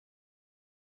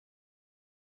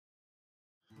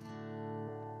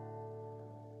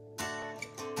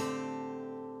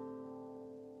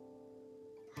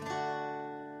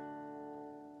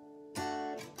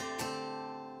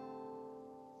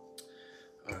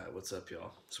What's up,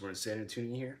 y'all? So we're in standard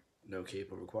tuning here, no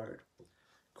capo required.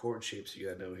 Chord shapes you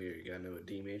gotta know here. You gotta know a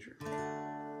D major.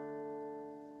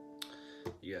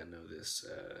 You gotta know this,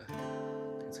 I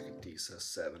think it's like a D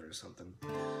sus7 or something.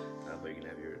 But you can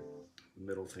have your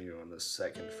middle finger on the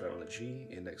second fret on the G,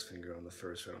 index finger on the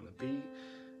first fret on the B,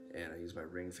 and I use my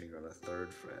ring finger on the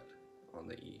third fret on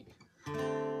the E.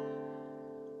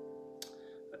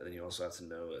 Then you also have to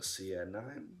know a C add 9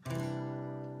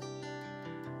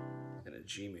 and a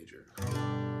G major.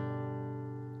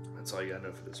 That's all you gotta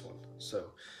know for this one.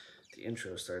 So the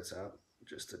intro starts out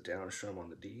just a down strum on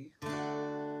the D, then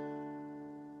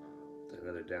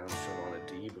another down strum on the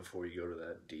D before you go to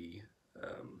that D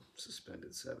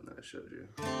suspended 7 that I showed you,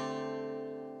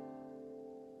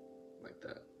 like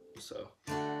that. So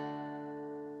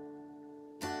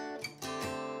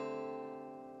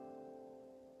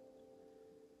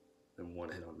then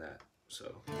one hit on that.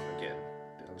 So again,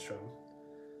 down strum,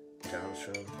 down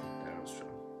strum, down strum.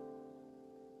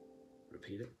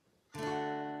 Repeat it.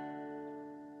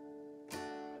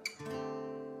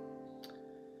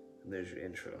 And there's your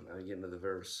intro. Now you get into the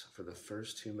verse. For the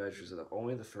first two measures of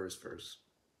only the first verse,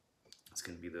 it's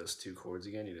going to be those two chords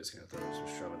again. You're just going to throw some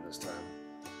strumming this time.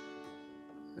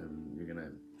 And you're going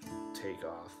to take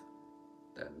off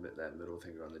that middle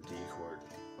finger on the D chord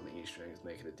on the E strings,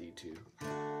 make it a D2.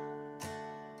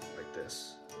 Like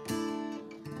this.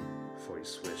 Before you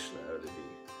switch to the other D.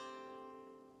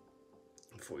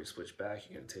 Before you switch back,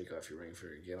 you're going to take off your ring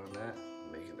finger again on that,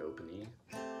 make it open E.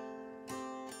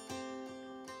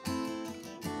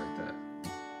 Like that.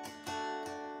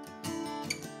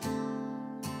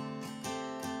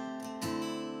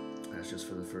 That's just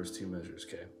for the first two measures,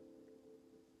 okay?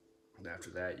 And after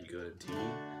that, you go to D,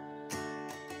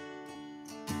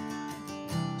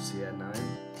 C add 9,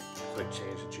 quick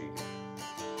change to G.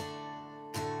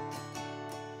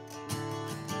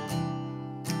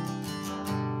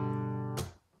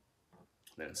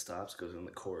 Then it stops, goes in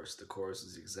the chorus. The chorus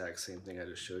is the exact same thing I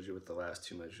just showed you with the last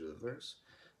two measures of the verse.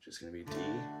 Just going to be D,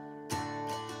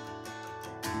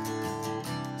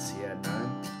 C add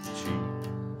 9, G.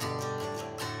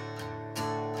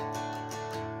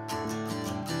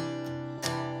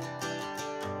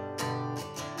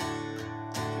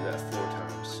 Do that 4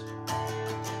 times.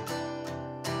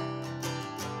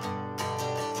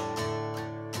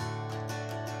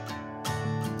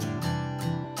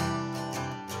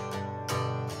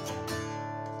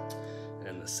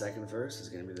 The second verse is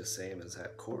going to be the same as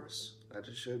that chorus I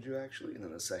just showed you, actually, and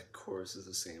then the second chorus is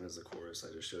the same as the chorus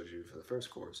I just showed you for the first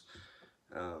chorus.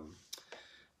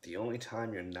 The only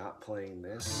time you're not playing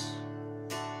this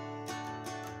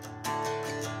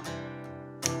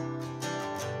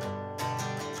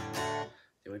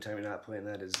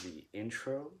is the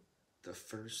intro, the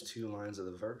first two lines of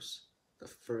the verse, the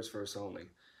first verse only,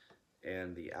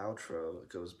 and the outro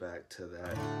goes back to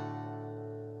that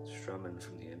strumming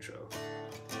from the intro.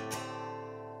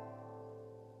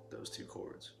 Those two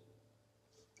chords.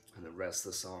 And the rest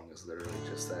of the song is literally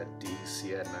just that D,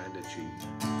 C add 9 to G.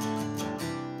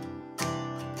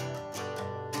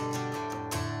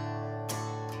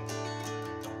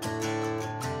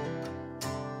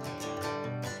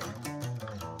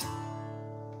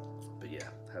 But yeah,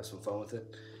 have some fun with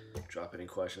it. Drop any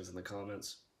questions in the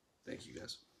comments. Thank you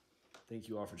guys. Thank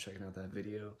you all for checking out that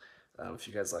video. If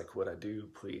you guys like what I do,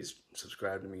 please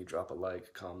subscribe to me, drop a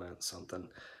like, comment, something.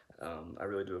 I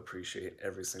really do appreciate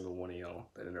every single one of y'all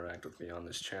that interact with me on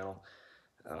this channel.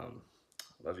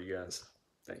 Love you guys.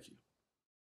 Thank you.